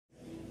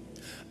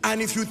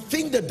And if you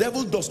think the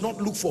devil does not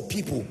look for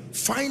people,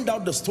 find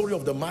out the story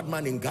of the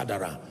madman in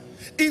Gadara.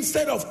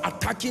 Instead of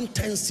attacking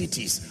 10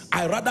 cities,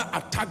 I rather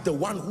attack the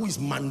one who is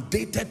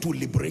mandated to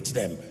liberate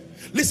them.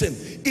 Listen,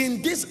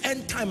 in this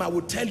end time, I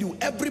will tell you,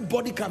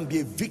 everybody can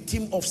be a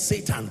victim of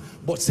Satan,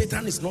 but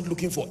Satan is not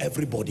looking for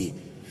everybody.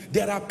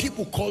 There are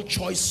people called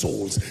choice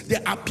souls.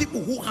 There are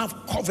people who have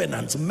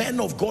covenants,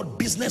 men of God,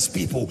 business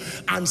people,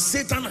 and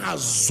Satan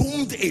has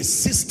zoomed a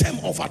system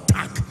of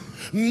attack,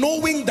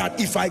 knowing that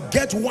if I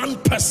get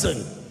one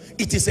person,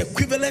 it is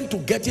equivalent to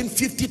getting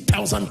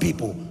 50,000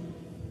 people.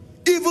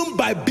 Even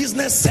by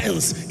business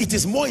sense, it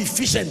is more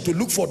efficient to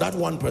look for that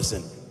one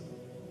person.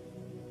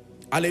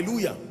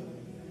 Hallelujah.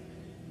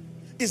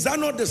 Is that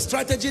not the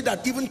strategy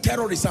that even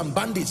terrorists and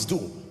bandits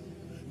do?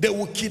 They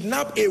will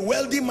kidnap a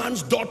wealthy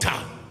man's daughter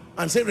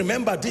and say,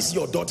 remember, this is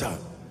your daughter.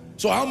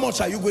 So how much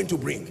are you going to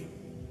bring?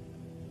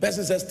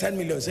 Person says 10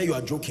 million. Say, you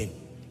are joking.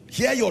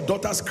 Hear your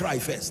daughter's cry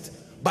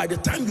first. By the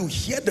time you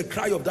hear the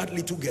cry of that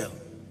little girl,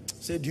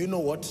 say, do you know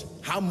what?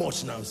 How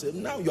much now? Say,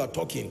 now you are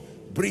talking.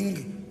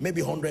 Bring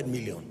maybe 100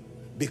 million.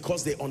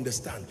 Because they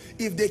understand.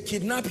 If they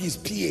kidnap his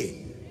PA,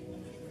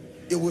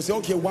 it will say,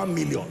 okay, 1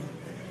 million.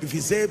 If he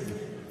say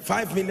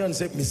 5 million,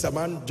 say, Mr.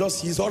 Man,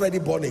 just, he's already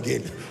born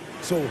again.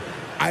 So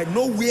I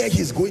know where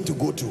he's going to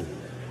go to.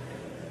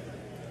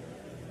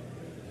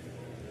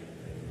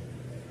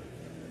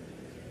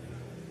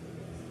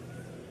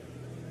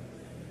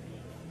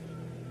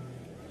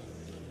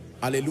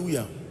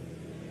 Hallelujah.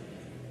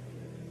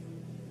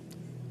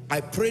 I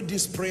prayed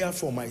this prayer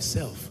for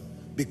myself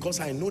because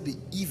I know the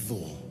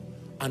evil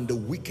and the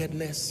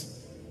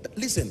wickedness.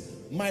 Listen,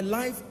 my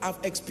life, I've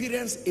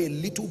experienced a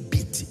little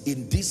bit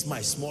in this,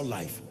 my small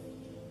life.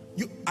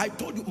 I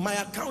told you, my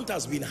account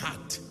has been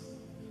hacked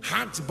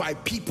by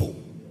people.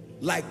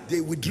 Like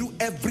they withdrew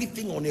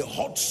everything on a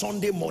hot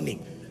Sunday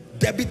morning.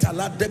 Debit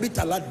alert, debit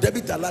alert,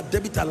 debit alert,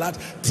 debit alert,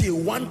 till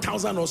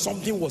 1,000 or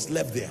something was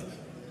left there.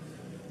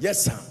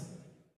 Yes, sir.